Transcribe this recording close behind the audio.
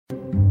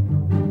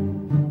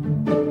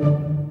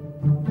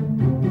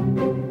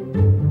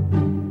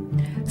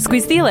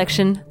Squiz the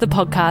Election, the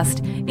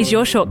podcast, is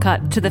your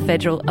shortcut to the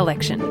federal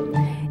election.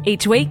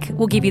 Each week,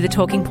 we'll give you the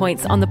talking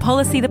points on the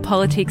policy, the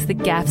politics, the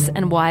gaffes,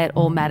 and why it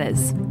all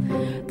matters.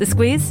 The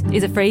Squiz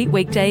is a free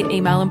weekday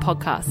email and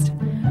podcast.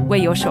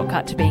 We're your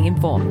shortcut to being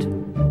informed.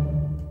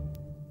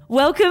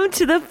 Welcome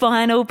to the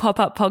final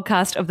pop-up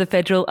podcast of the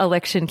federal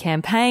election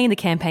campaign. The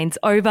campaign's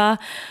over.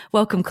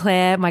 Welcome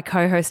Claire, my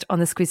co-host on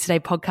the Squiz Today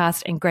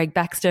podcast, and Greg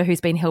Baxter,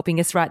 who's been helping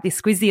us write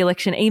this Squiz the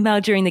Election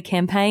email during the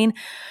campaign.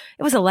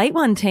 It was a late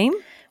one, team.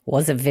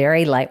 Was a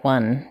very late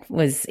one. It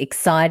was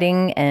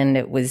exciting and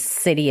it was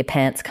seat of your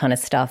pants kind of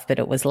stuff, but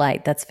it was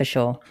late, that's for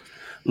sure.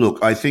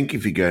 Look, I think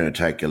if you're going to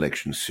take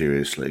elections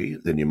seriously,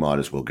 then you might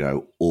as well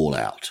go all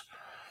out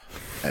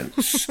and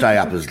stay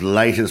up as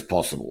late as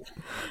possible.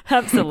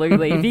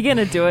 Absolutely. If you're going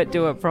to do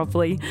it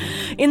properly.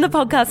 In the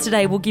podcast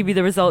today, we'll give you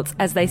the results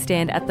as they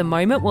stand at the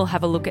moment. We'll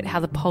have a look at how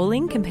the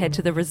polling compared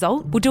to the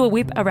result. We'll do a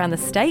whip around the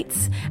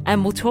states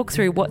and we'll talk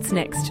through what's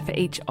next for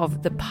each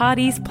of the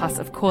parties, plus,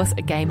 of course,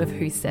 a game of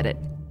Who Said It.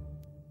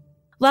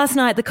 Last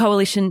night, the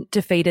coalition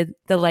defeated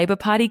the Labor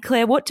Party.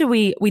 Claire, what do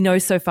we know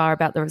so far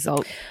about the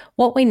result?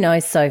 What we know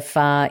so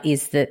far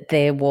is that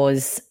there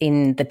was,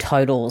 in the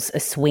totals, a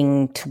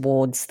swing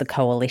towards the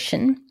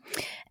coalition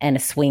and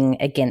a swing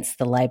against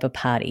the Labor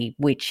Party,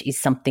 which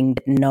is something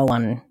that no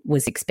one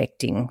was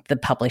expecting. The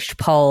published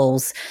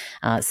polls,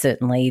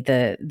 certainly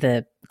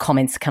the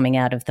comments coming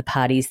out of the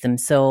parties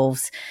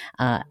themselves,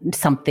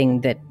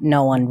 something that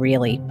no one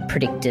really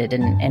predicted,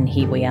 and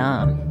here we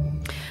are.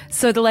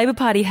 So the Labor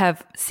Party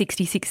have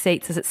 66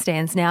 seats as it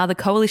stands now. The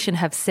Coalition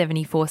have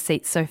 74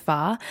 seats so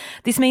far.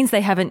 This means they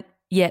haven't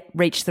yet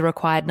reached the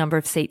required number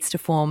of seats to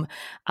form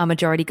a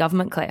majority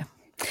government, Claire.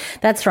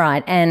 That's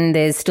right, and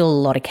there's still a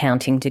lot of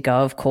counting to go.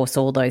 Of course,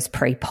 all those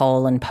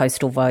pre-poll and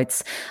postal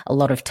votes, a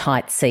lot of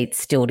tight seats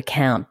still to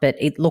count, but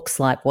it looks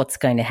like what's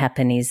going to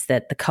happen is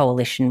that the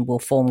coalition will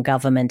form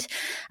government,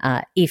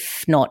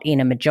 if not in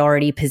a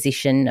majority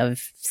position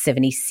of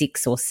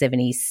 76 or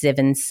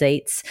 77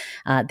 seats,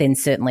 then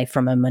certainly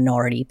from a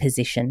minority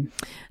position.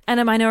 And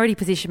a minority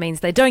position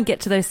means they don't get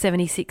to those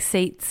 76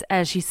 seats,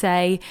 as you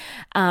say,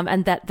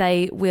 and that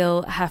they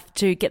will have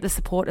to get the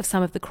support of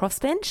some of the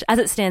crossbench. As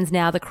it stands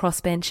now, the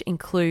crossbench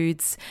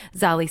includes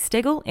Zali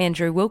Steggall,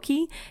 Andrew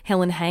Wilkie,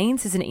 Helen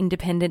Haynes, who's an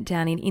independent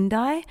down in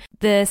Indi,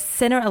 the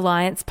Centre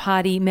Alliance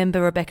Party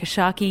member Rebecca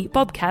Sharkey,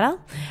 Bob Katter,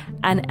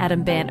 and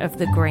Adam Bant of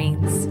the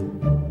Greens.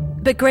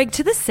 But Greg,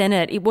 to the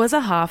Senate, it was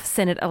a half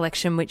Senate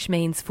election, which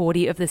means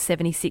 40 of the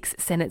 76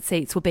 Senate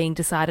seats were being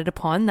decided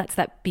upon. That's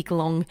that big,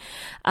 long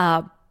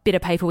bit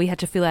of paper we had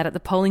to fill out at the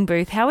polling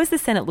booth. How is the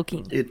Senate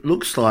looking? It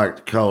looks like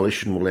the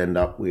coalition will end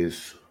up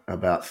with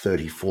about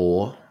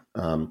 34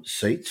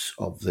 seats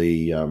of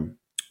the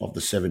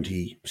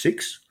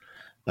 76.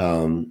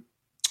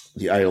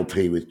 The ALP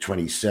with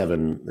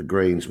 27, the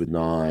Greens with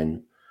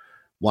 9,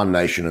 One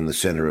Nation and the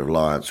Centre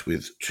Alliance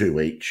with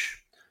 2 each,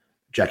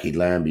 Jackie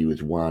Lambie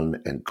with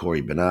 1 and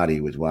Corey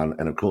Bernardi with 1.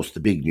 And, of course, the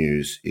big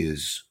news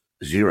is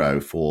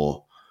 0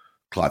 for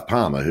Clive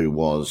Palmer, who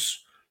was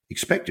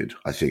expected,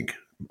 I think,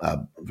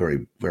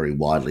 very, very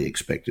widely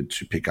expected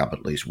to pick up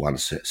at least one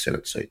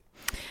Senate seat.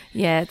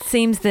 Yeah, it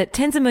seems that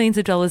tens of millions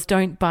of dollars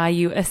don't buy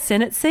you a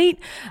Senate seat,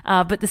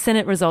 but the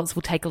Senate results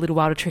will take a little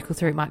while to trickle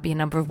through. It might be a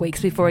number of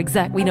weeks before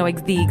we know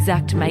the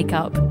exact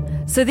makeup.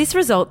 So this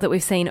result that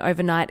we've seen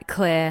overnight,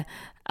 Claire,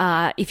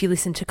 if you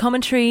listen to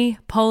commentary,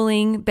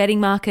 polling,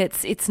 betting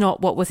markets, it's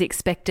not what was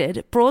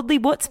expected. Broadly,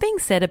 what's being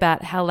said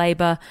about how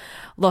Labor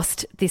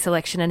lost this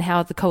election and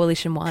how the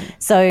coalition won?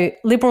 So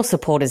Liberal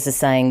supporters are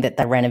saying that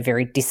they ran a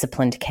very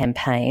disciplined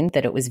campaign,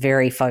 that it was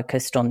very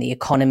focused on the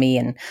economy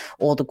and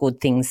all the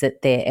good things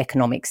that their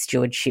economic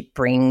stewardship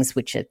brings,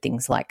 which are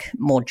things like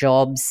more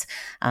jobs,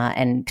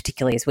 and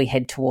particularly as we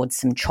head towards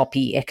some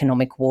choppy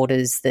economic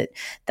waters, that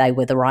they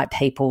were the right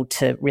people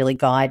to really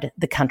guide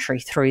the country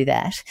through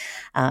that.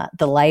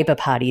 The Labor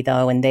Party,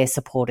 though, and their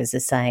supporters are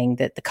saying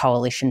that the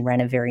coalition ran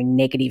a very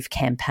negative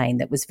campaign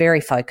that was very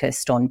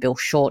focused on Bill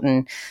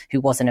Shorten, who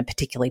wasn't a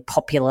particularly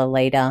popular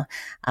leader,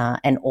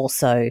 and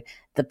also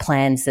the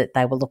plans that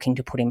they were looking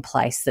to put in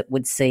place that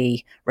would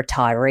see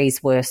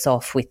retirees worse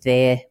off with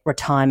their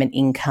retirement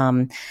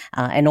income,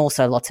 and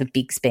also lots of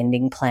big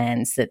spending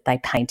plans that they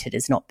painted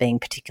as not being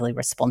particularly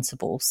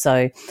responsible.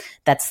 So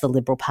that's the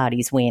Liberal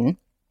Party's win.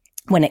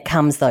 When it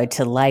comes, though,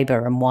 to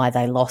Labor and why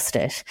they lost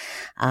it,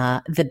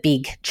 the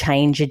big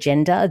change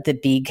agenda, the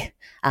big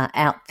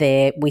out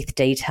there with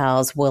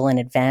details well in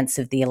advance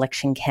of the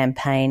election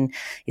campaign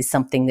is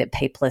something that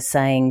people are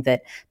saying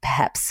that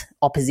perhaps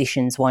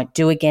oppositions won't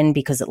do again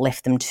because it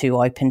left them too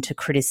open to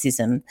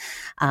criticism.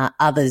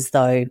 Others,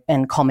 though,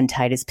 and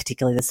commentators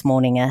particularly this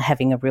morning, are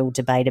having a real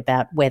debate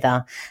about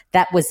whether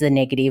that was the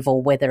negative or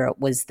whether it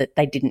was that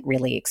they didn't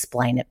really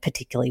explain it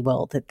particularly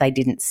well, that they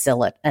didn't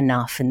sell it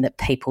enough and that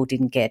people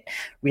didn't get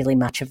really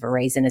much of a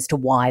reason as to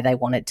why they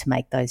wanted to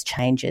make those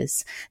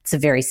changes. It's a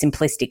very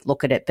simplistic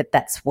look at it, but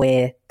that's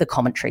where the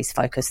commentary's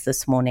focused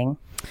this morning.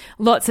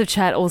 Lots of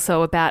chat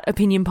also about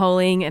opinion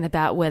polling and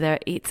about whether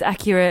it's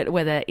accurate,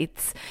 whether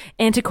it's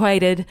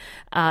antiquated.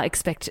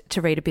 Expect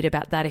to read a bit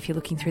about that if you're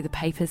looking through the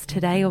papers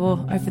today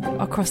or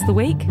across the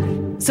week.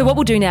 So what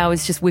we'll do now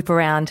is just whip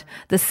around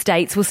the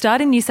states. We'll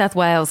start in New South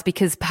Wales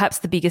because perhaps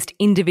the biggest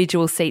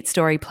individual seat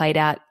story played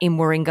out in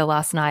Warringah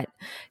last night.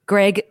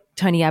 Greg,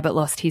 Tony Abbott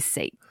lost his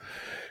seat.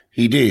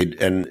 He did,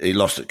 and he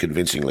lost it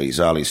convincingly.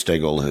 Zali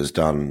Steggall has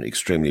done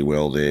extremely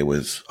well there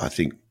with, I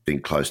think,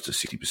 being close to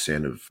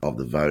 60% of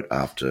the vote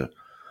after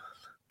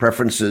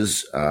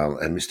preferences.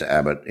 And Mr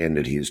Abbott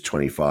ended his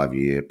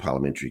 25-year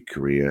parliamentary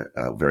career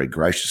very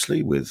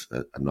graciously with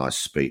a nice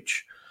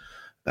speech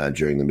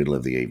during the middle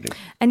of the evening.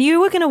 And you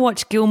were going to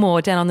watch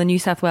Gilmore down on the New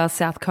South Wales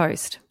South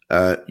Coast.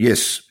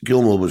 Yes,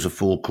 Gilmore was a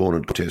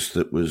four-cornered contest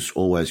that was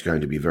always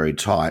going to be very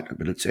tight,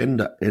 but it's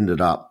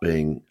ended up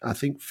being, I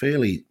think,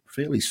 fairly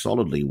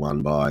solidly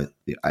won by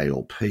the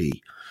ALP,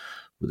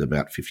 with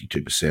about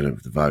 52%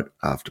 of the vote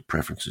after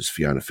preferences.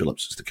 Fiona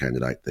Phillips is the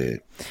candidate there.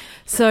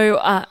 So,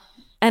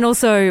 and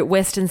also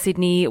Western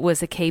Sydney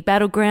was a key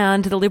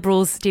battleground. The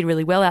Liberals did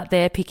really well out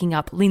there, picking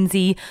up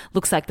Lindsay.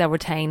 Looks like they'll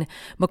retain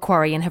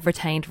Macquarie and have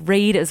retained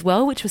Reid as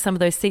well, which were some of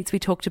those seats we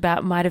talked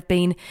about might have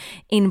been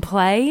in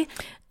play.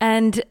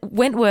 And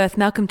Wentworth,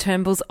 Malcolm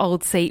Turnbull's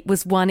old seat,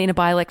 was won in a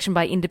by-election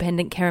by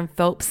independent Karen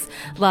Phelps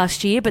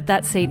last year, but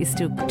that seat is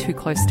still too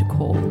close to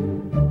call.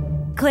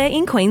 Claire,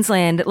 in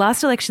Queensland,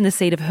 last election the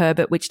seat of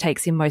Herbert, which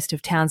takes in most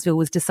of Townsville,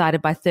 was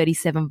decided by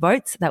 37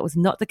 votes. That was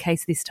not the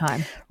case this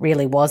time.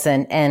 Really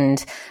wasn't.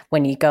 And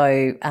when you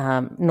go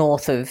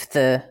north of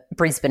the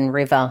Brisbane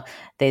River,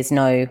 there's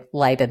no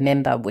Labor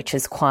member, which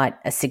is quite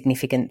a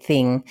significant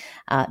thing.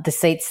 The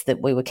seats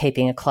that we were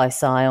keeping a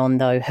close eye on,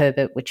 though,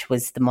 Herbert, which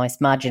was the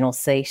most marginal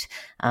seat,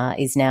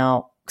 is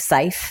now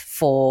safe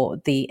for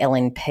the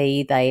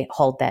LNP. They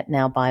hold that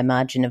now by a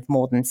margin of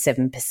more than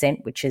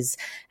 7%, which is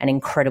an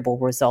incredible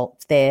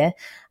result there.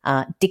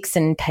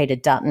 Dixon, Peter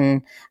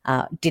Dutton,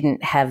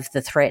 didn't have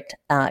the threat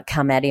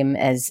come at him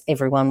as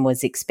everyone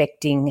was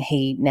expecting.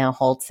 He now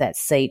holds that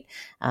seat.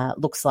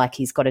 Looks like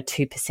he's got a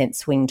 2%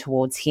 swing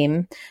towards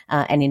him.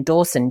 And in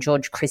Dawson,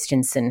 George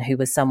Christensen, who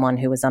was someone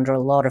who was under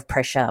a lot of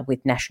pressure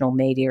with national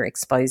media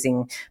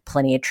exposing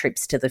plenty of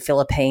trips to the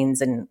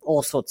Philippines and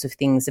all sorts of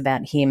things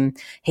about him,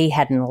 he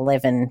had an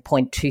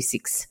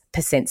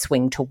 11.26%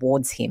 swing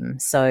towards him.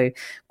 So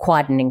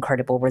quite an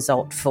incredible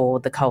result for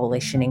the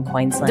coalition in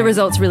Queensland. The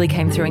results really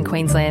came through in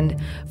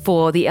Queensland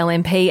for the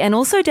LNP, and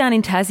also down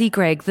in Tassie,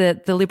 Greg, the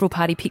Liberal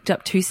Party picked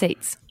up 2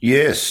 seats.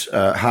 Yes,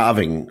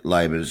 halving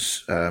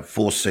Labor's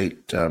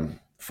four-seat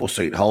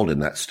hold in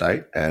that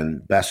state,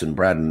 and Bass and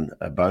Braddon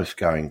are both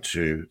going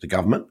to the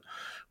government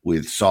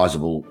with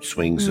sizable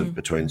swings of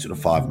between sort of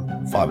 5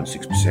 and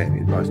 6%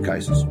 in both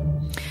cases.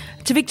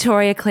 To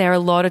Victoria, Claire, a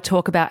lot of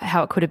talk about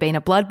how it could have been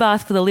a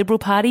bloodbath for the Liberal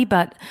Party,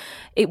 but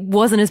it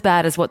wasn't as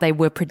bad as what they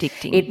were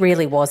predicting. It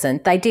really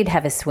wasn't. They did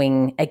have a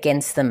swing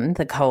against them,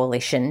 the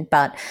coalition,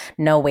 but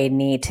nowhere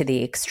near to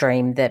the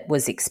extreme that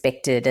was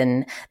expected,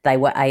 and they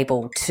were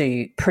able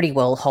to pretty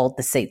well hold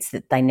the seats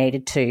that they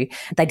needed to.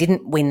 They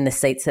didn't win the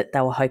seats that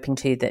they were hoping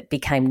to that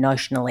became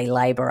notionally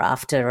Labor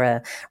after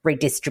a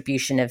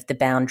redistribution of the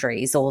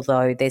boundaries,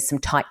 although there's some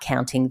tight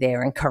counting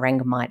there and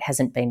Corangamite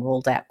hasn't been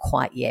ruled out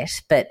quite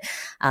yet. But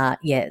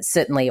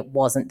certainly it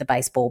wasn't the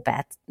baseball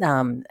bat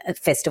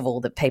festival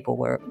that people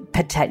were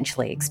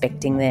potentially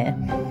expecting there.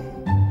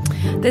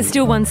 There's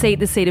still one seat,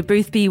 the seat of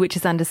Boothby, which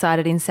is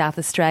undecided in South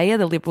Australia.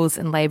 The Liberals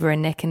and Labor are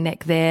neck and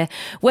neck there.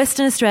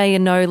 Western Australia,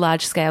 no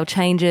large-scale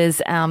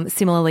changes.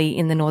 Similarly,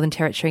 in the Northern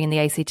Territory and the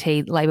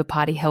ACT, Labor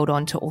Party held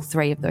on to all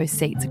 3 of those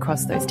seats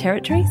across those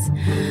territories.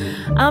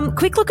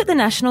 Quick look at the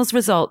Nationals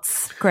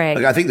results, Greg.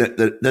 Look, I think that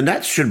the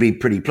Nats should be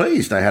pretty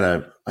pleased.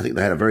 I think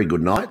they had a very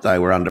good night. They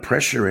were under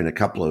pressure in a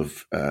couple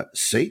of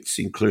seats,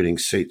 including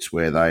seats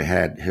where they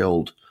had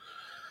held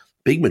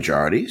big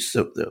majorities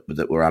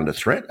that were under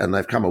threat, and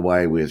they've come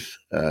away with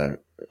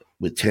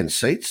 10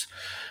 seats.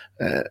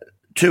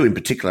 2 in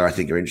particular I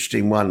think are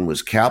interesting. One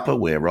was Cowper,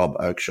 where Rob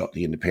Oakeshott,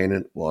 the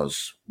independent,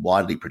 was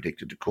widely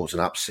predicted to cause an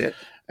upset.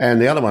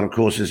 And the other one, of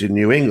course, is in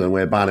New England,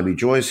 where Barnaby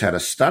Joyce had a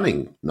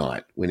stunning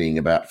night, winning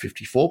about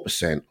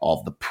 54%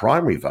 of the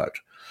primary vote.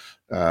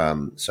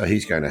 So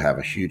he's going to have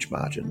a huge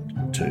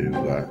margin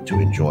to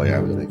enjoy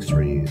over the next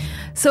 3 years.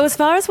 So as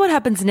far as what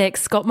happens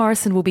next, Scott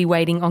Morrison will be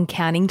waiting on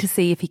counting to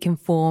see if he can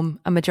form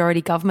a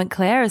majority government,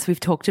 Claire, as we've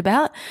talked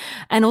about,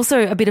 and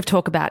also a bit of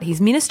talk about his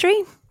ministry.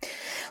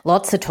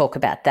 Lots of talk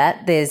about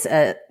that. There's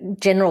a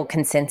general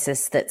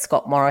consensus that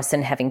Scott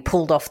Morrison, having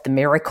pulled off the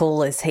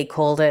miracle, as he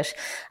called it,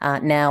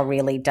 now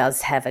really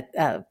does have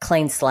a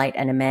clean slate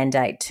and a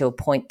mandate to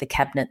appoint the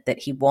cabinet that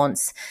he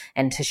wants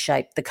and to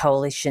shape the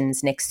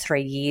coalition's next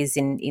 3 years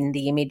in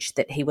the image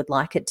that he would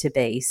like it to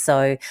be.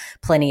 So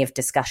plenty of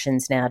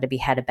discussions now to be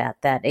had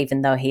about that.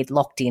 Even though he had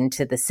locked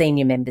into the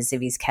senior members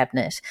of his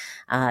cabinet,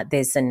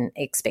 there's an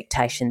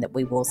expectation that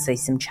we will see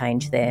some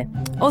change there.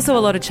 Also a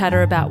lot of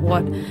chatter about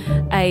what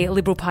a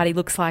Liberal Party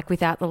looks like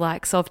without the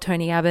likes of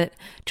Tony Abbott,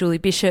 Julie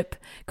Bishop,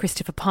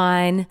 Christopher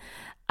Pyne.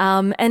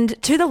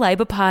 And to the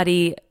Labor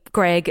Party,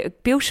 Greg,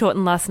 Bill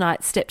Shorten last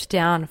night stepped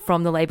down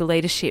from the Labor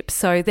leadership,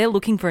 so they're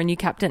looking for a new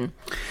captain.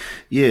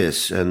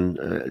 Yes, and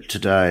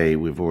today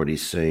we've already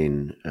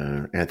seen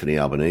Anthony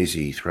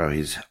Albanese throw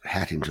his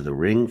hat into the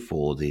ring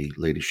for the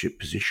leadership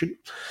position.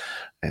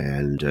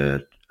 And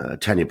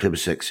Tanya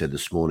Plibersek said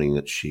this morning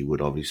that she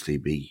would obviously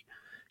be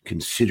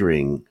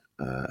considering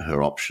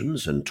her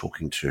options and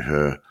talking to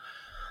her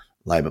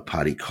Labor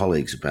Party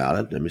colleagues about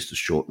it. And Mr.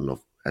 Shorten,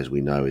 as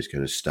we know, is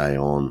going to stay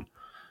on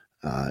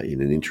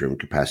in an interim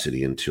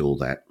capacity until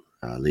that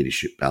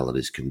leadership ballot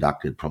is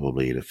conducted,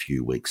 probably in a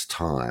few weeks'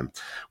 time.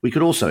 We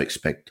could also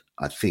expect,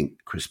 I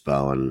think, Chris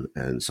Bowen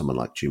and someone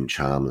like Jim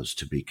Chalmers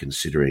to be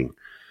considering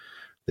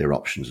their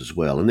options as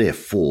well. And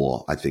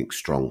therefore, I think,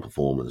 strong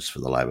performers for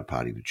the Labor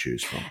Party to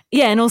choose from.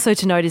 Yeah, and also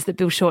to note is that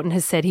Bill Shorten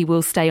has said he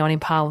will stay on in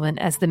Parliament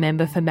as the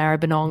member for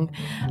Maribyrnong.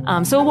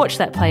 So we'll watch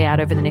that play out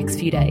over the next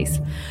few days.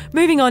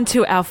 Moving on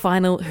to our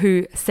final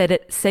Who Said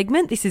It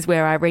segment. This is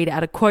where I read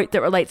out a quote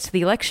that relates to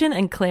the election,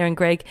 and Claire and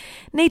Greg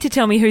need to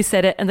tell me who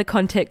said it and the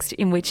context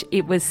in which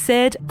it was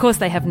said. Of course,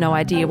 they have no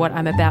idea what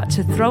I'm about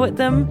to throw at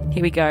them.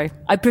 Here we go.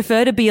 I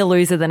prefer to be a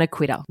loser than a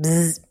quitter.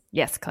 Bzz.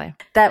 Yes, Claire.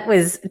 That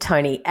was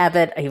Tony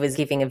Abbott. He was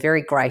giving a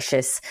very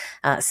gracious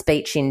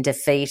speech in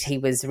defeat. He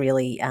was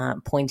really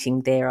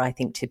pointing there, I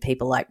think, to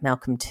people like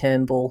Malcolm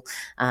Turnbull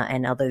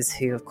and others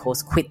who, of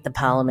course, quit the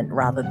parliament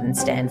rather than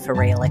stand for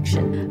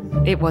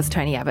re-election. It was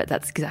Tony Abbott.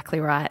 That's exactly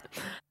right.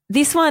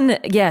 This one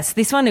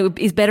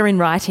is better in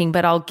writing,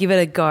 but I'll give it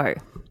a go.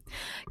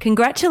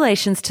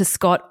 Congratulations to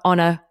Scott on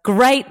a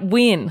great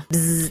win.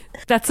 Bzz.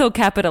 That's all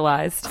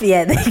capitalised.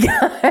 Yeah, there you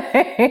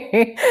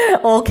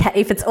go.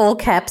 If it's all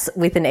caps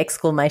with an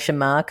exclamation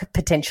mark,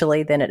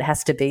 potentially, then it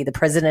has to be the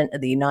President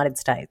of the United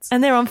States.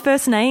 And they're on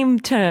first name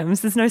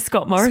terms. There's no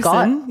Scott Morrison.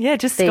 Scott. Yeah,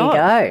 just there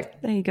Scott.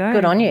 There you go.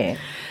 Good on you.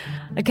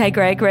 Okay,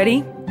 Greg,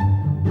 ready?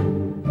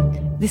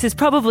 This is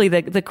probably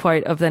the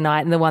quote of the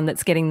night and the one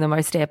that's getting the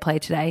most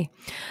airplay today.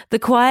 The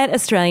quiet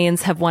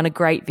Australians have won a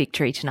great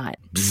victory tonight.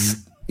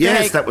 Bzz.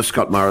 Yes, that was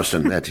Scott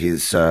Morrison at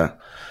his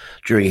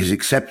during his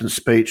acceptance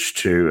speech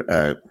to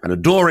an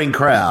adoring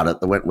crowd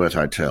at the Wentworth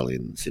Hotel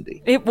in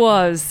Sydney. It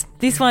was.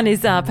 This one is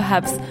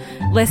perhaps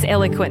less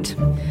eloquent.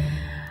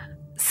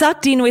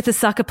 Sucked in with a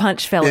sucker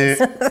punch, fellas.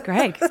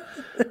 Greg.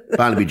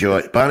 Barnaby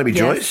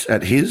Joyce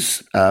at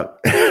his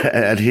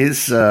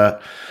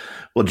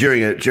well,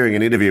 during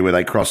an interview where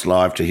they crossed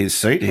live to his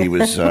seat, he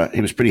was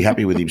pretty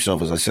happy with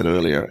himself, as I said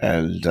earlier,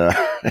 and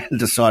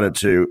decided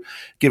to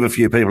give a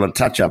few people a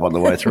touch up on the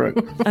way through.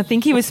 I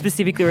think he was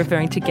specifically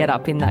referring to Get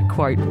Up in that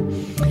quote.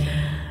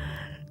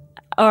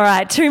 All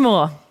right, two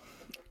more.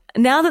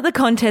 Now that the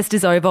contest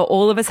is over,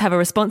 all of us have a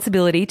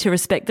responsibility to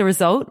respect the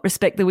result,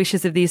 respect the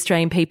wishes of the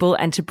Australian people,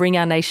 and to bring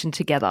our nation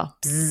together.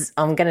 Bzz,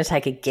 I'm going to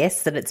take a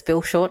guess that it's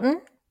Bill Shorten.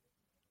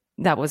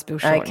 That was Bill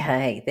Shorten.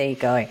 Okay, there you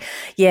go.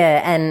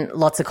 Yeah, and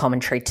lots of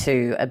commentary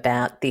too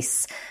about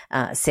this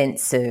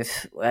sense of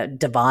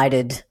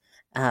divided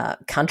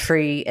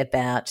country,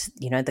 about,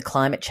 the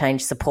climate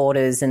change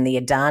supporters and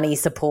the Adani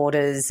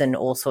supporters and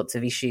all sorts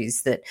of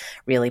issues that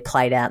really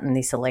played out in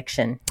this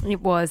election.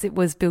 It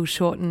was Bill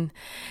Shorten.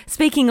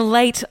 Speaking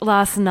late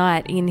last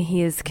night in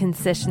his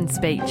concession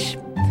speech.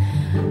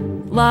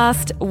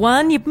 Last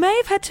one, you may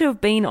have had to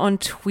have been on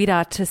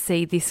Twitter to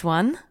see this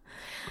one.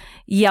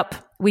 Yep,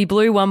 we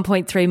blew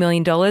 $1.3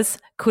 million.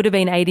 Could have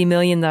been $80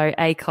 million though,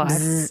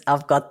 Clive?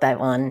 I've got that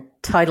one.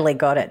 Totally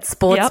got it.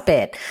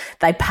 Sportsbet.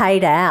 They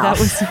paid out.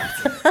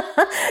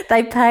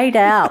 They paid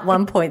out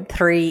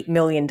 $1.3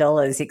 million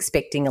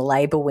expecting a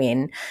Labor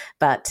win.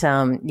 But,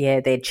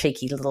 their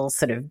cheeky little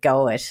sort of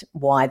go at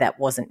why that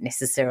wasn't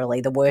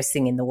necessarily the worst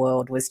thing in the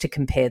world was to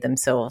compare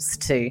themselves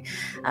to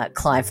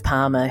Clive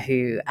Palmer,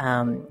 who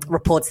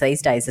reports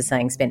these days are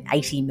saying spent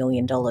 $80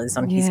 million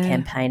on his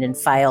campaign and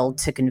failed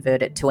to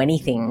convert it to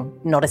anything.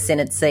 Not a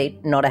Senate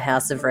seat, not a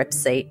House of Reps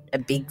seat, a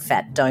big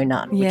fat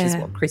donut, which is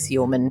what Chris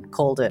Yeoman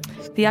called it.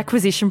 The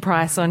acquisition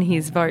price on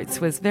his votes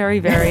was very,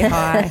 very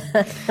high.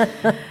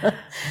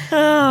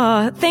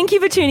 Thank you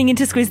for tuning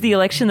into Squiz the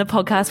Election, the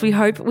podcast. We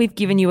hope we've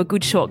given you a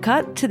good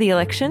shortcut to the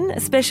election. A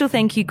special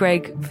thank you,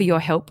 Greg, for your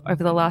help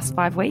over the last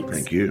 5 weeks.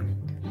 Thank you.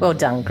 Well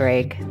done,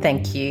 Greg.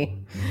 Thank you.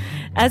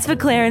 As for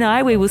Claire and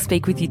I, we will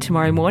speak with you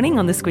tomorrow morning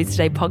on the Squiz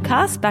Today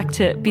podcast. Back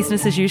to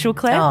business as usual,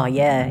 Claire. Oh,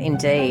 yeah,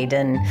 indeed.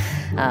 And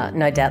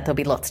no doubt there'll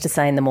be lots to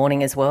say in the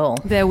morning as well.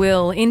 There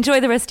will.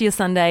 Enjoy the rest of your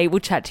Sunday. We'll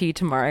chat to you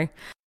tomorrow.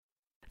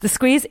 The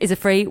Squiz is a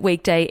free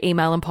weekday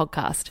email and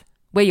podcast.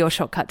 We're your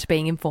shortcut to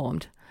being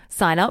informed.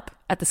 Sign up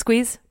at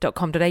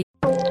thesquiz.com.au.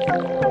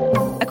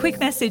 A quick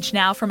message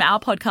now from our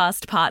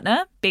podcast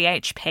partner,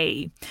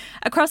 BHP.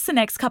 Across the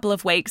next couple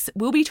of weeks,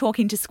 we'll be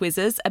talking to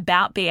Squizzers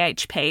about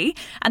BHP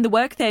and the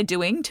work they're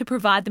doing to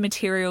provide the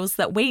materials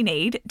that we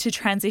need to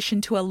transition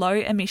to a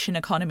low-emission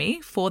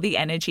economy for the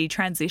energy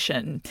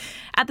transition.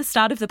 At the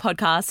start of the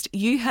podcast,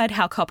 you heard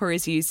how copper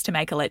is used to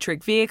make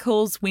electric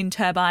vehicles, wind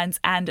turbines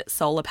and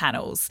solar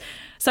panels.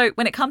 So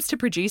when it comes to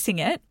producing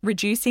it,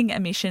 reducing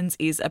emissions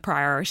is a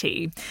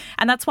priority.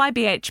 And that's why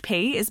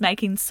BHP is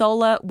making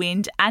solar,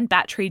 wind and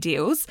battery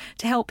deals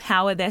to help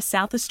power their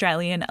South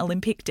Australian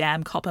Olympic Olympic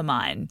Dam copper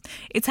mine.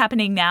 It's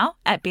happening now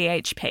at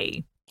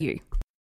BHP. You.